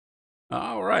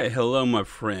All right, hello, my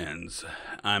friends.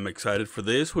 I'm excited for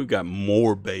this. We've got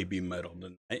more baby metal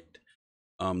tonight.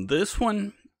 This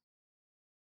one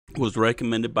was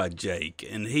recommended by Jake,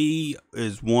 and he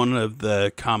is one of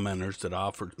the commenters that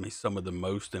offers me some of the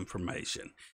most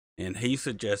information. And he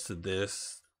suggested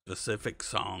this specific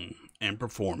song and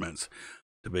performance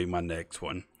to be my next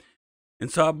one. And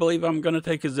so I believe I'm going to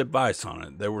take his advice on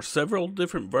it. There were several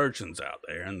different versions out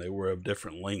there, and they were of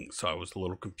different lengths, so I was a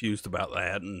little confused about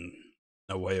that, and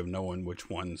no way of knowing which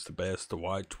one's the best to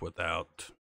watch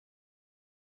without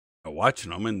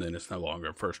watching them, and then it's no longer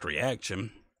a first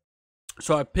reaction.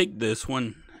 So I picked this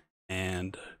one,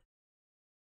 and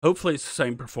hopefully it's the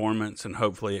same performance, and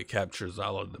hopefully it captures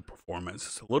all of the performance.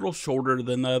 It's a little shorter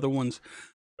than the other ones,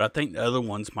 but I think the other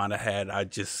ones might have had, I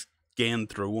just scanned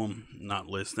through them, not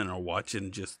listening or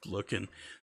watching, just looking,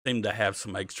 seemed to have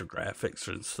some extra graphics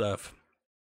and stuff.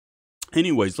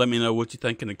 Anyways, let me know what you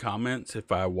think in the comments.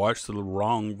 If I watched the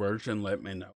wrong version, let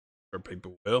me know. I'm sure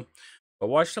people will. If I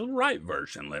watched the right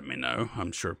version, let me know.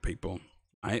 I'm sure people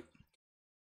might.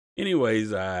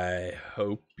 Anyways, I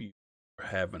hope you are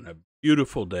having a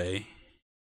beautiful day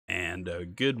and a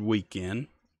good weekend.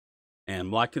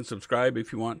 And like and subscribe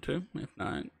if you want to. If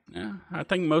not, yeah, I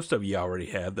think most of you already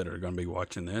have that are going to be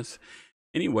watching this.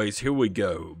 Anyways, here we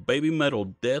go.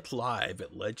 BABYMETAL Death Live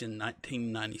at Legend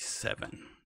 1997.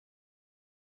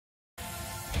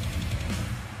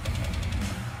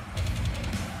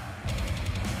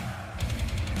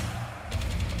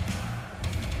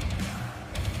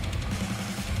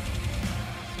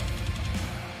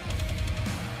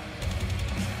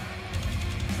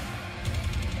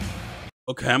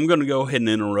 Okay, I'm going to go ahead and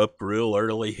interrupt real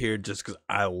early here just because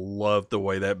I love the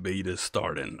way that beat is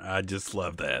starting. I just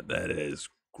love that. That is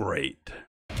great.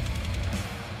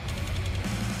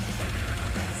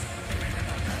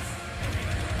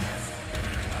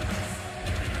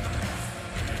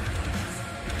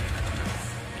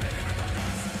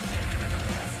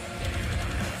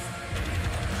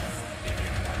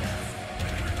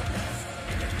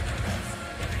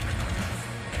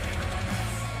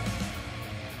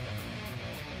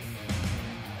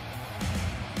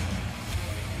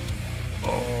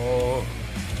 Oh.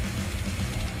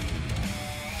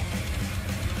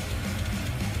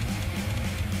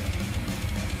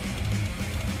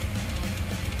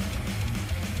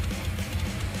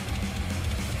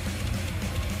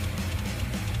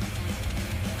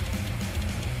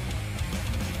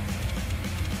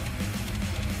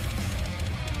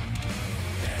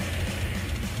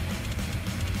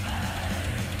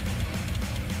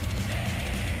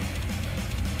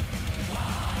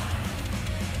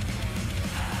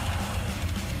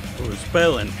 We're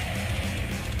spelling.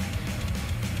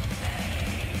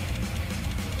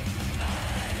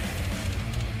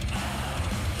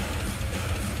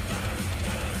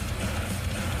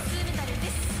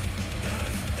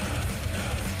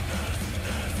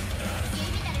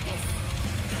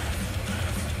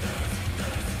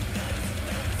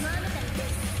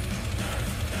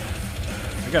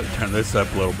 I gotta turn this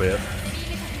up a little bit.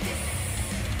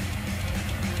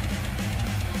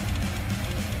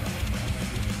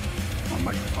 My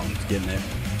microphone's getting it.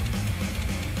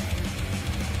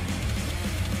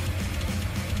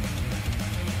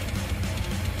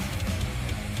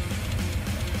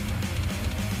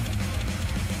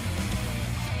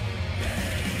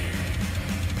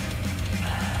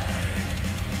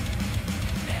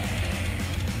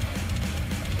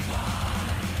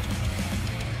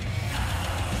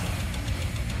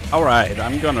 All right,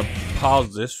 I'm gonna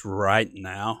pause this right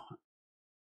now.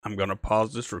 I'm gonna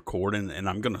pause this recording and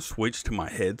I'm gonna switch to my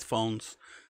headphones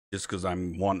just because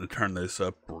I'm wanting to turn this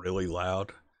up really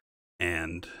loud,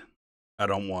 and I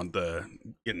don't want the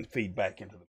getting feedback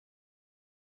into the.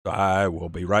 So I will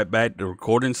be right back. The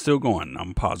recording's still going.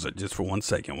 I'm pause it just for 1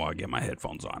 second while I get my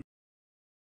headphones on.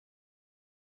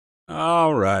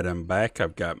 All right, I'm back.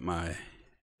 I've got my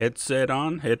headset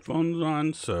on, headphones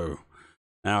on, so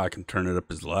now I can turn it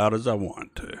up as loud as I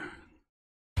want to.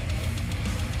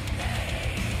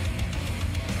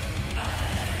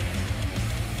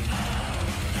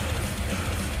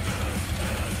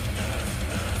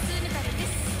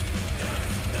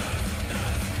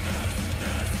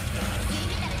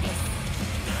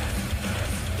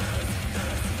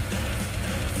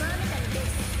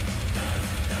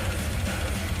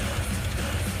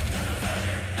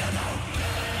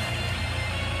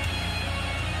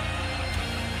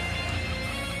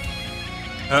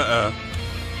 Uh-oh.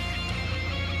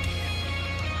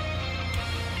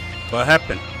 What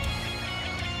happened?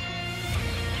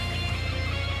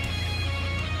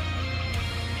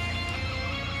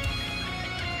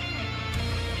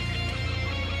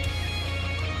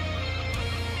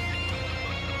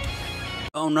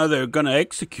 Oh no, they're gonna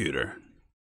execute her.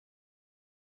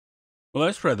 Well,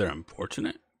 that's rather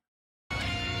unfortunate.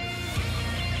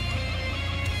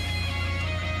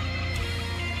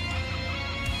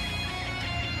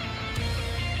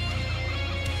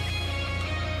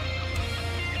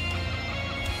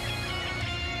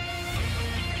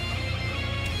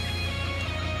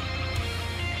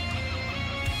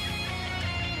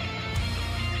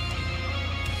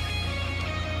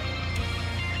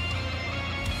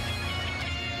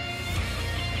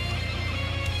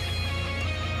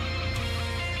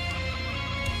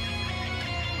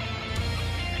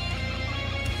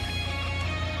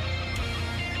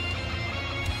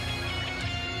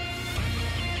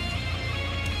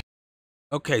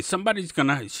 Okay,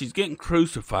 she's getting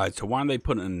crucified, so why are they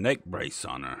putting a neck brace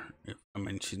on her? I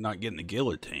mean, she's not getting the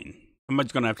guillotine.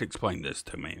 Somebody's gonna have to explain this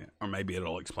to me, or maybe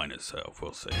it'll explain itself.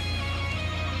 We'll see.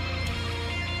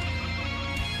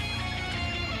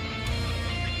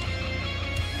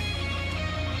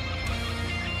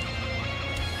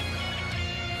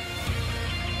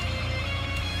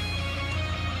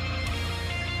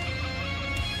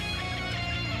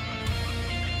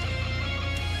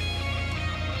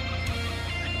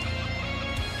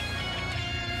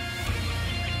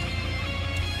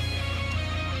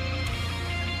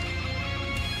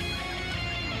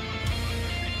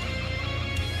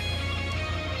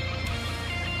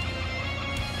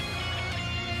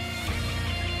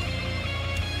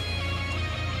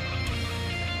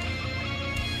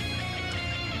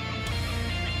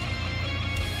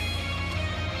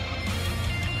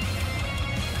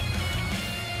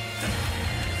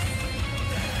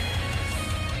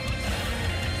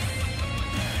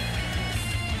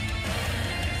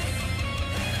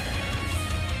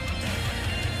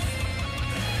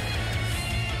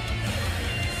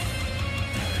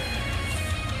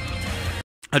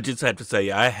 I just have to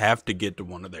say, I have to get to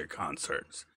one of their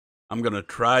concerts. I'm going to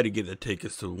try to get the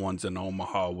tickets to the ones in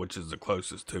Omaha, which is the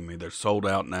closest to me. They're sold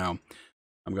out now.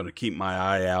 I'm going to keep my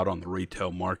eye out on the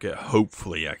retail market.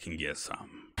 Hopefully I can get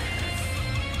some.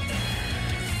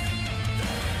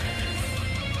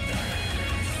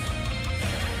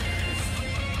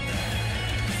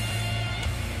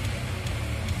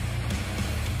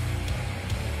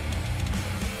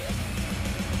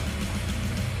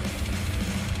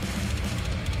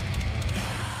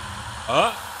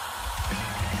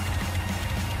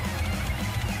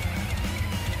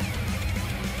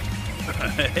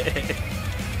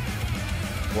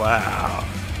 Wow.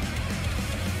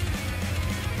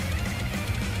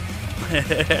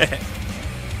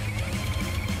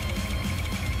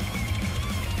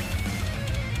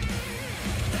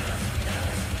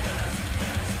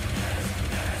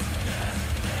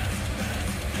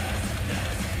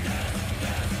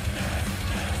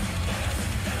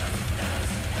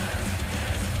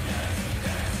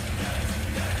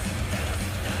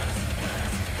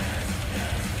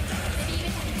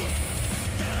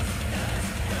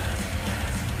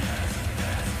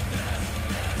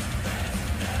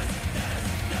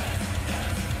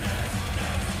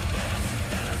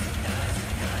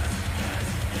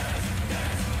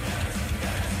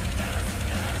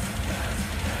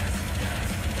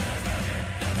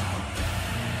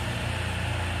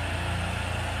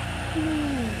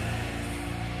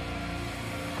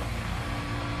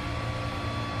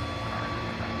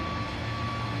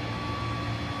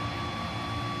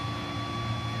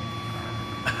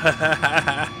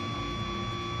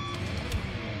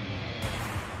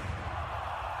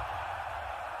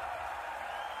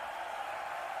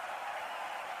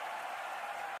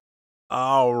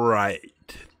 All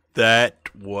right. That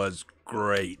was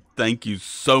great. Thank you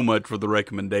so much for the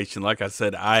recommendation. Like I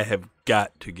said, I have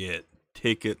got to get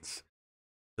tickets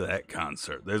to that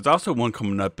concert. There's also one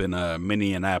coming up in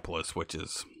Minneapolis, which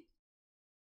is,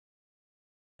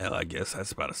 hell, I guess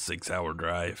that's about a 6-hour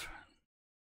drive.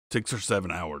 6 or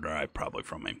 7 hour drive probably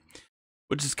from me,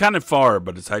 which is kind of far,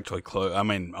 but it's actually close. I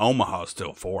mean, Omaha's still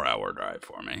a 4-hour drive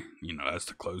for me. You know, that's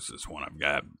the closest one I've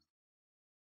got.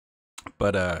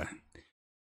 But,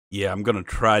 yeah, I'm going to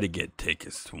try to get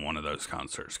tickets to one of those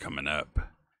concerts coming up.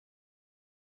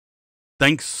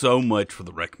 Thanks so much for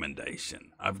the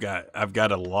recommendation. I've got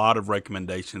a lot of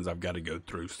recommendations I've got to go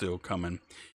through still coming.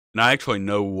 And I actually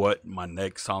know what my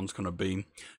next song's going to be.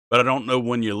 But I don't know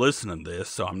when you're listening to this,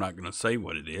 so I'm not going to say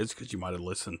what it is because you might have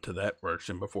listened to that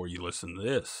version before you listen to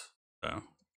this. So,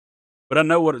 but I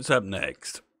know what it's up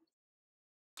next.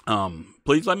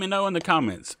 Please let me know in the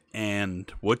comments and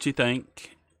what you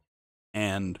think.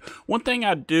 And one thing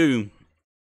I do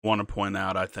want to point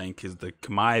out, I think, is the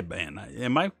Kami band.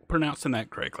 Am I pronouncing that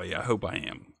correctly? I hope I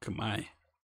am. Kami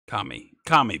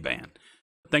band.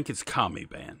 I think it's Kami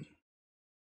band.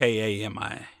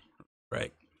 Kami,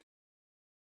 right?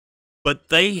 But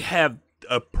they have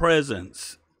a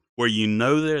presence where you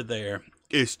know they're there.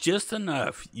 It's just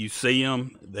enough. You see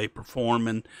them, they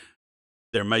performing,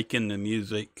 they're making the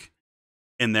music,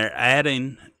 and they're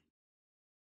adding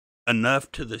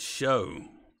enough to the show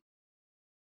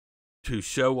to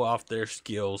show off their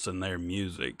skills and their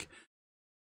music.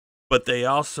 But they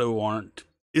also aren't.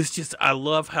 It's just I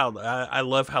love how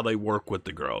they work with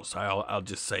the girls. I'll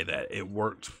just say that it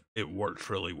works. It works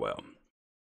really well.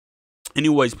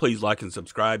 Anyways, please like and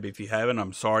subscribe if you haven't.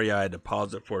 I'm sorry I had to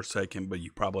pause it for a second, but you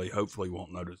probably hopefully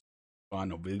won't notice the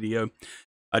final video.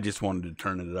 I just wanted to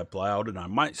turn it up loud, and I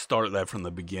might start that from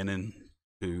the beginning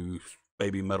to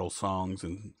baby metal songs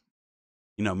and,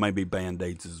 you know, maybe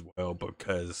Band-Aids as well,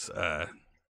 because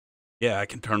yeah, I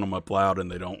can turn them up loud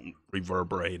and they don't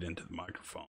reverberate into the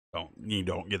microphone. You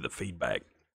don't get the feedback.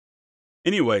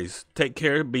 Anyways, take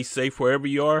care, be safe wherever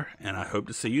you are, and I hope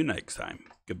to see you next time.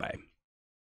 Goodbye.